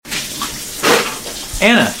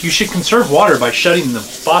Anna, you should conserve water by shutting the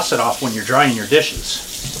faucet off when you're drying your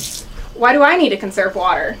dishes. Why do I need to conserve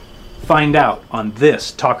water? Find out on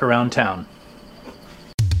this Talk Around Town.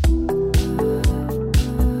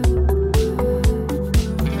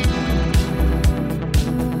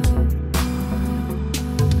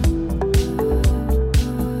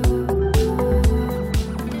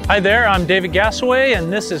 Hi there, I'm David Gassaway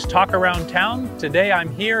and this is Talk Around Town. Today I'm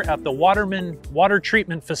here at the Waterman Water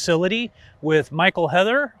Treatment Facility with Michael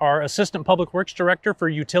Hether, our Assistant Public Works Director for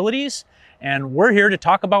Utilities, and we're here to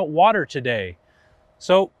talk about water today.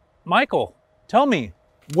 So, Michael, tell me,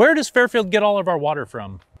 where does Fairfield get all of our water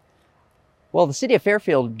from? Well, the city of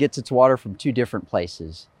Fairfield gets its water from two different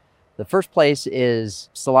places. The first place is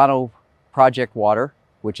Solano Project water,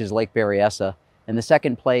 which is Lake Berryessa, and the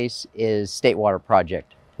second place is State Water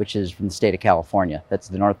Project, which is from the state of California. That's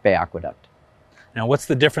the North Bay Aqueduct. Now, what's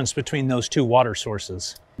the difference between those two water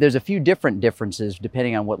sources? There's a few different differences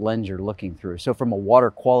depending on what lens you're looking through. So from a water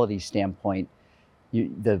quality standpoint,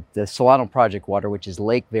 the Solano Project water, which is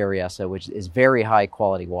Lake Berryessa, which is very high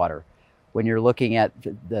quality water. When you're looking at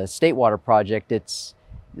the State Water Project, it's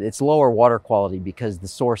lower water quality because the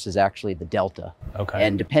source is actually the delta. Okay.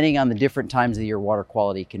 And depending on the different times of the year, water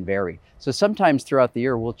quality can vary. So sometimes throughout the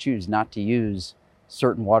year, we'll choose not to use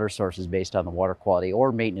certain water sources based on the water quality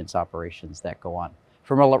or maintenance operations that go on.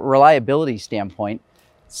 From a reliability standpoint,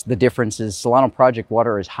 the difference is Solano Project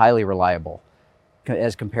water is highly reliable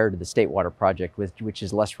as compared to the State Water Project, which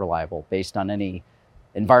is less reliable based on any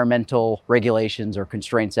environmental regulations or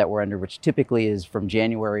constraints that we're under, which typically is from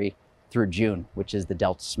January through June, which is the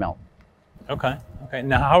delta smelt. Okay.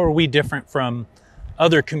 Now, how are we different from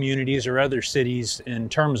other communities or other cities in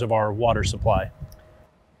terms of our water supply?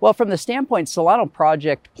 Well, from the standpoint, Solano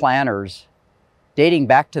Project planners, dating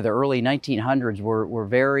back to the early 1900s,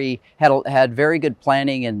 had very good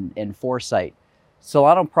planning and foresight.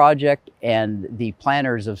 Solano Project and the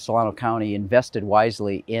planners of Solano County invested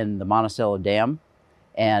wisely in the Monticello Dam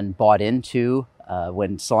and bought into,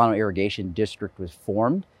 when Solano Irrigation District was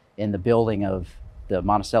formed, in the building of the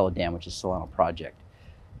Monticello Dam, which is Solano Project.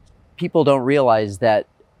 People don't realize that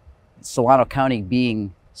Solano County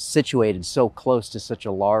being situated so close to such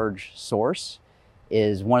a large source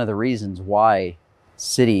is one of the reasons why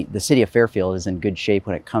the city of Fairfield is in good shape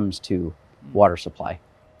when it comes to water supply.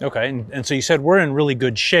 Okay, and so you said we're in really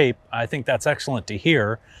good shape. I think that's excellent to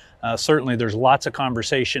hear. Certainly there's lots of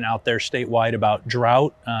conversation out there statewide about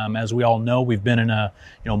drought. As we all know, we've been in a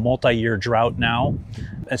multi-year drought now.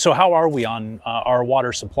 And so how are we on our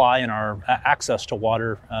water supply and our access to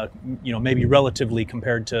water, maybe relatively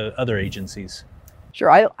compared to other agencies? Sure,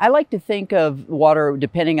 I like to think of water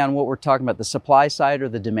depending on what we're talking about, the supply side or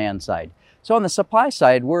the demand side. So on the supply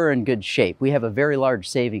side, we're in good shape. We have a very large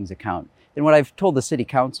savings account. And what I've told the city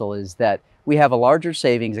council is that we have a larger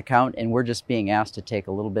savings account and we're just being asked to take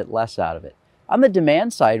a little bit less out of it. On the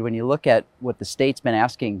demand side, when you look at what the state's been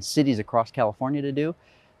asking cities across California to do,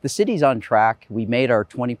 the city's on track. We made our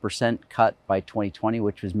 20% cut by 2020,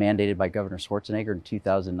 which was mandated by Governor Schwarzenegger in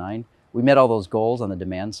 2009. We met all those goals on the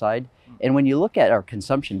demand side. And when you look at our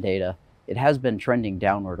consumption data, it has been trending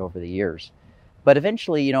downward over the years. But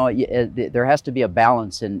eventually, there has to be a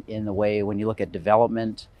balance in the way when you look at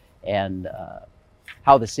development and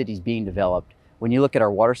how the city's being developed. When you look at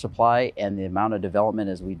our water supply and the amount of development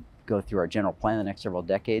as we go through our general plan the next several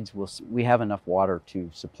decades, we have enough water to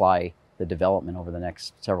supply the development over the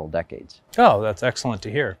next several decades. Oh, that's excellent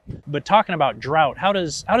to hear. But talking about drought, how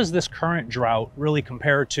does this current drought really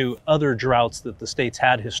compare to other droughts that the state's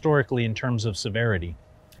had historically in terms of severity?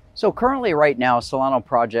 So currently right now, Solano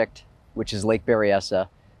Project, which is Lake Berryessa,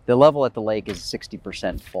 the level at the lake is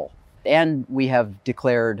 60% full. And we have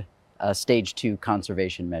declared a stage 2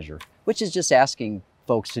 conservation measure, which is just asking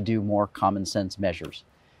folks to do more common sense measures.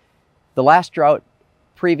 The last drought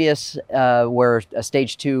previous where a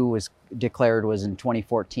stage 2 was declared was in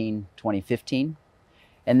 2014, 2015.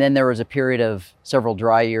 And then there was a period of several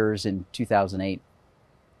dry years in 2008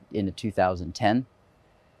 into 2010.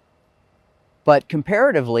 But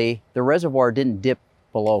comparatively, the reservoir didn't dip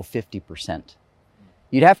below 50%.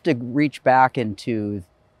 You'd have to reach back into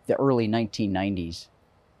the early 1990s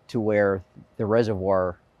to where the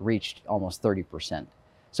reservoir reached almost 30%.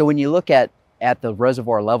 So when you look at the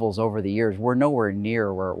reservoir levels over the years, we're nowhere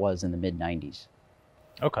near where it was in the mid-90s.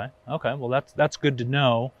 Okay. Well, that's good to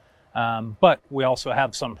know. But we also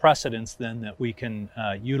have some precedents then that we can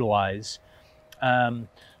utilize.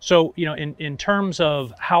 So, in terms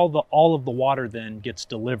of how all of the water then gets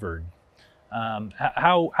delivered,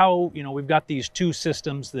 how we've got these two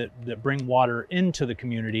systems that bring water into the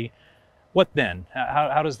community. What then?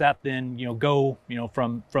 How does that then go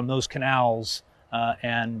from those canals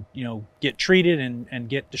and get treated and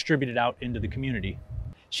get distributed out into the community?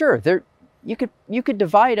 Sure. You could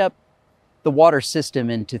divide up the water system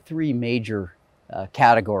into three major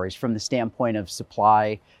categories from the standpoint of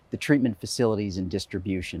supply, the treatment facilities, and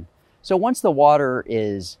distribution. So once the water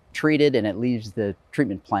is treated and it leaves the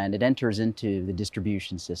treatment plant, it enters into the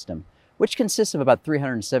distribution system, which consists of about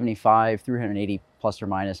 375, 380 plus or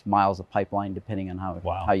minus miles of pipeline, depending on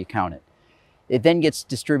how you count it. It then gets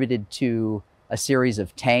distributed to a series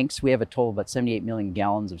of tanks. We have a total of about 78 million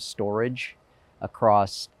gallons of storage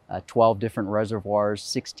across 12 different reservoirs,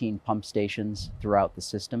 16 pump stations throughout the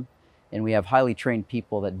system. And we have highly trained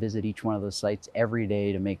people that visit each one of those sites every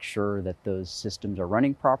day to make sure that those systems are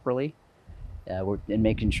running properly, and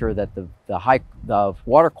making sure that the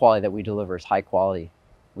water quality that we deliver is high quality.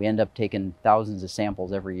 We end up taking thousands of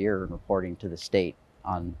samples every year and reporting to the state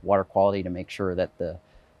on water quality to make sure that the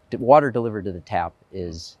water delivered to the tap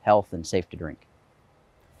is health and safe to drink.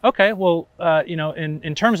 Okay, well,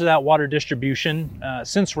 in terms of that water distribution,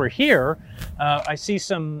 since we're here, I see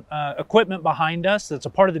some equipment behind us that's a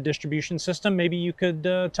part of the distribution system. Maybe you could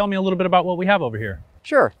tell me a little bit about what we have over here.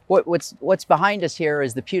 Sure. What's behind us here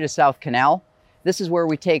is the Puget South Canal. This is where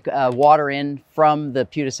we take water in from the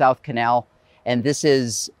Puget South Canal, and this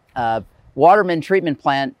is Waterman Treatment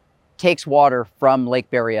Plant takes water from Lake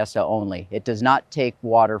Berryessa only. It does not take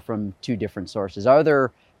water from two different sources.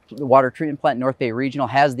 The Water Treatment Plant, North Bay Regional,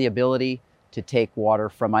 has the ability to take water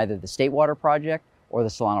from either the State Water Project or the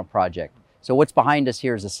Solano Project. So what's behind us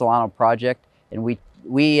here is the Solano Project, and we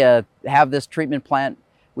have this treatment plant.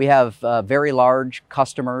 We have very large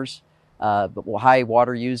customers, high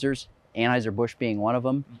water users, Anheuser-Busch being one of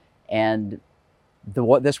them, and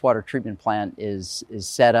this water treatment plant is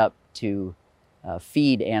set up to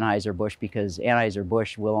feed Anheuser-Busch, because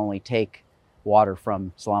Anheuser-Busch will only take water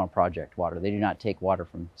from Solano Project water. They do not take water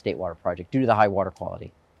from State Water Project due to the high water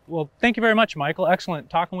quality. Well, thank you very much, Michael.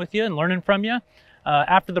 Excellent talking with you and learning from you.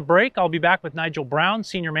 After the break, I'll be back with Nigel Browne,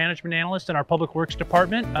 Senior Management Analyst in our Public Works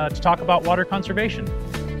Department, to talk about water conservation.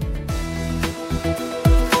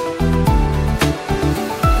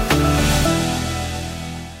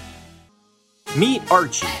 Meet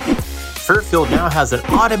Archie. Fairfield now has an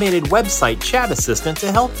automated website chat assistant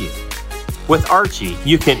to help you. With Archie,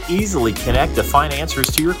 you can easily connect to find answers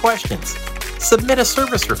to your questions, submit a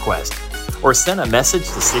service request, or send a message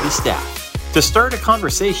to city staff. To start a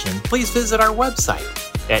conversation, please visit our website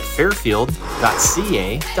at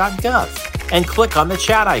fairfield.ca.gov and click on the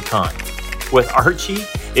chat icon. With Archie,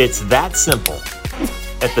 it's that simple.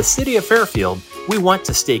 At the City of Fairfield, we want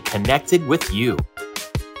to stay connected with you.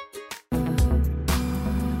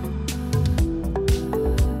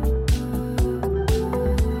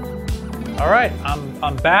 All right,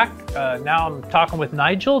 I'm back. Now I'm talking with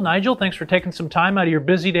Nigel. Nigel, thanks for taking some time out of your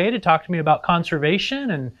busy day to talk to me about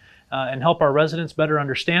conservation and help our residents better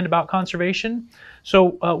understand about conservation.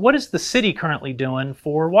 So what is the city currently doing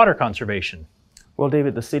for water conservation? Well,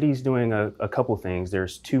 David, the city's doing a couple things.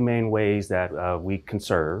 There's two main ways that we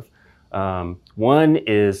conserve. One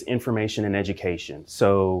is information and education.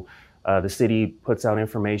 So the city puts out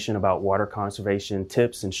information about water conservation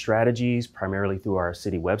tips and strategies, primarily through our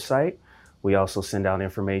city website. We also send out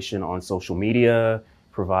information on social media,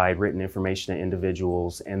 provide written information to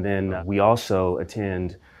individuals, and then we also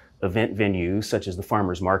attend event venues such as the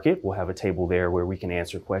Farmers Market. We'll have a table there where we can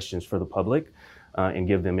answer questions for the public and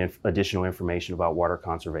give them additional information about water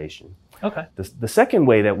conservation. Okay. The second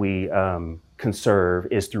way that we conserve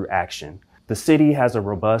is through action. The city has a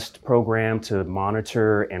robust program to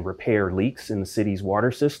monitor and repair leaks in the city's water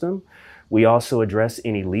system. We also address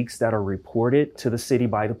any leaks that are reported to the city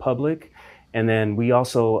by the public. And then we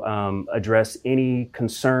also address any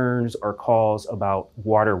concerns or calls about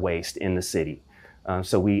water waste in the city.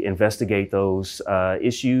 So we investigate those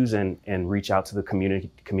issues and reach out to the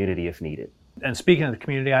community if needed. And speaking of the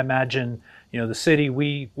community, I imagine, the city,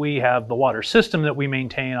 we have the water system that we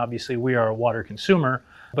maintain. Obviously, we are a water consumer,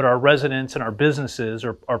 but our residents and our businesses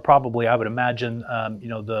are probably, I would imagine,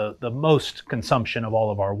 the most consumption of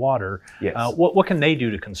all of our water. Yes. What can they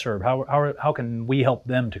do to conserve? How can we help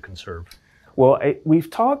them to conserve? Well, we've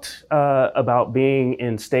talked about being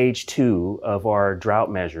in stage 2 of our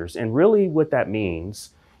drought measures. And really what that means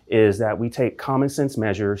is that we take common sense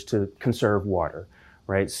measures to conserve water,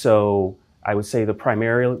 right? So I would say the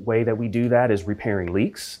primary way that we do that is repairing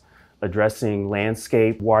leaks, addressing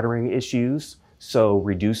landscape watering issues, so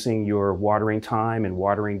reducing your watering time and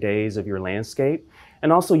watering days of your landscape,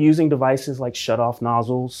 and also using devices like shut-off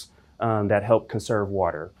nozzles that help conserve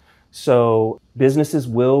water. So businesses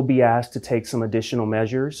will be asked to take some additional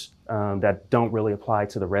measures that don't really apply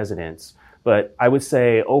to the residents. But I would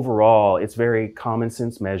say overall, it's very common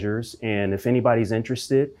sense measures. And if anybody's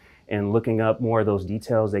interested in looking up more of those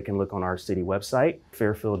details, they can look on our city website,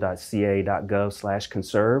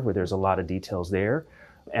 fairfield.ca.gov/conserve, where there's a lot of details there.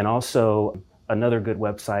 And also another good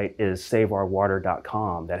website is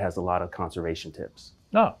saveourwater.com that has a lot of conservation tips.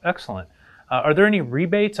 Oh, excellent. Are there any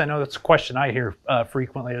rebates? I know that's a question I hear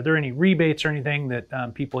frequently. Are there any rebates or anything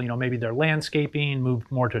that people, maybe their landscaping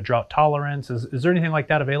moved more to drought tolerance? Is there anything like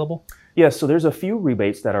that available? Yes, so there's a few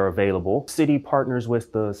rebates that are available. City partners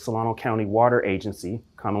with the Solano County Water Agency,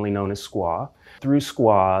 commonly known as SQA. Through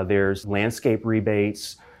SQA, there's landscape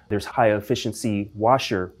rebates, there's high efficiency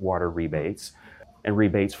washer water rebates, and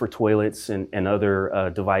rebates for toilets and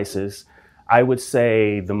other devices. I would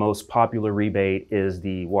say the most popular rebate is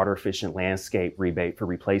the water efficient landscape rebate for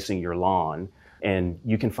replacing your lawn. And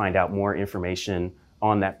you can find out more information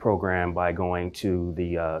on that program by going to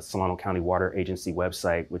the Solano County Water Agency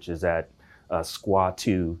website, which is at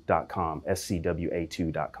squa2.com,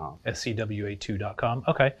 scwa2.com. scwa2.com,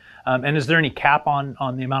 okay. And is there any cap on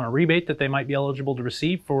the amount of rebate that they might be eligible to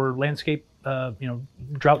receive for landscape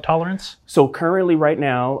drought tolerance? So currently right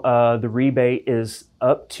now, the rebate is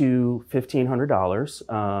up to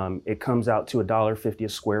 $1,500. It comes out to $1.50 a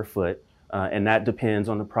square foot, and that depends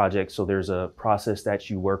on the project. So there's a process that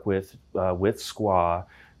you work with SQA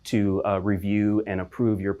to review and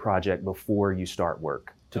approve your project before you start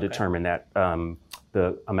work to determine that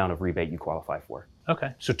the amount of rebate you qualify for.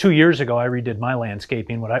 Okay, so 2 years ago I redid my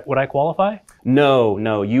landscaping. Would I qualify?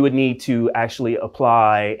 No, you would need to actually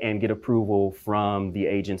apply and get approval from the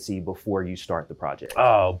agency before you start the project.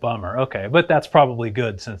 Oh, bummer. Okay, but that's probably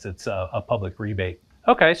good since it's a public rebate.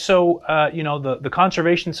 Okay, so the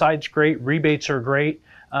conservation side's great, rebates are great.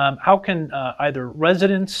 How can either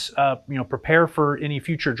residents prepare for any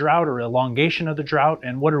future drought or elongation of the drought,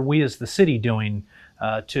 and what are we as the city doing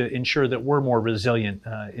to ensure that we're more resilient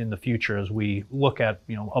in the future as we look at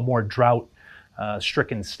a more drought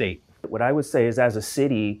stricken state? What I would say is, as a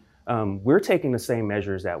city, we're taking the same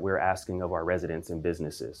measures that we're asking of our residents and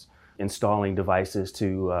businesses. Installing devices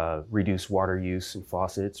to reduce water use in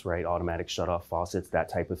faucets, right? Automatic shutoff faucets, that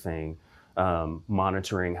type of thing.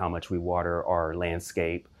 Monitoring how much we water our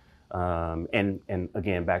landscape. And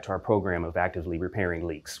again, back to our program of actively repairing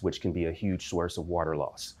leaks, which can be a huge source of water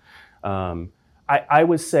loss. I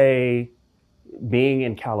would say, being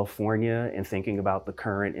in California and thinking about the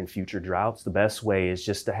current and future droughts, the best way is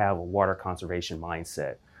just to have a water conservation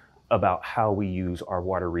mindset about how we use our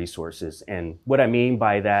water resources. And what I mean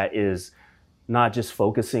by that is not just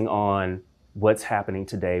focusing on what's happening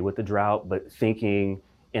today with the drought, but thinking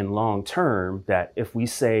in long term that if we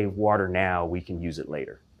save water now, we can use it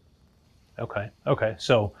later. Okay.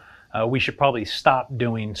 So we should probably stop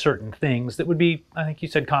doing certain things that would be, I think you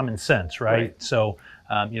said, common sense, right? So,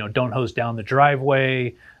 don't hose down the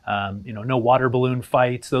driveway, no water balloon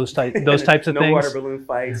fights, those types of things. No water balloon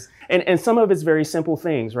fights. And some of it's very simple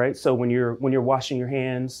things, right? So when you're washing your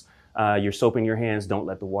hands, you're soaping your hands, don't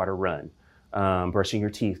let the water run. Brushing your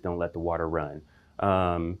teeth, don't let the water run.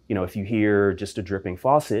 If you hear just a dripping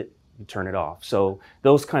faucet, you turn it off. So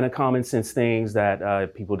those kind of common sense things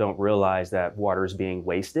that people don't realize that water is being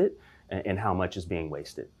wasted and how much is being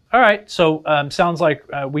wasted. All right. So sounds like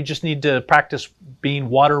we just need to practice being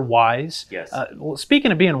water wise. Yes. Well,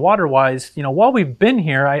 speaking of being water wise, while we've been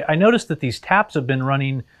here, I noticed that these taps have been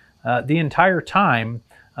running the entire time.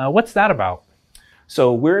 What's that about?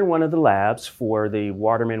 So we're in one of the labs for the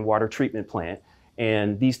Waterman Water Treatment Plant.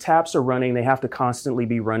 And these taps are running. They have to constantly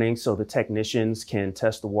be running so the technicians can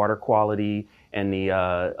test the water quality and the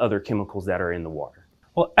other chemicals that are in the water.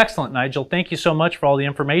 Well, excellent, Nigel. Thank you so much for all the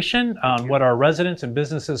information on what our residents and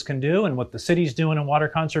businesses can do and what the city's doing in water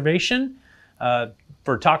conservation.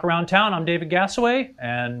 For Talk Around Town, I'm David Gassaway,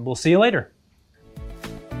 and we'll see you later.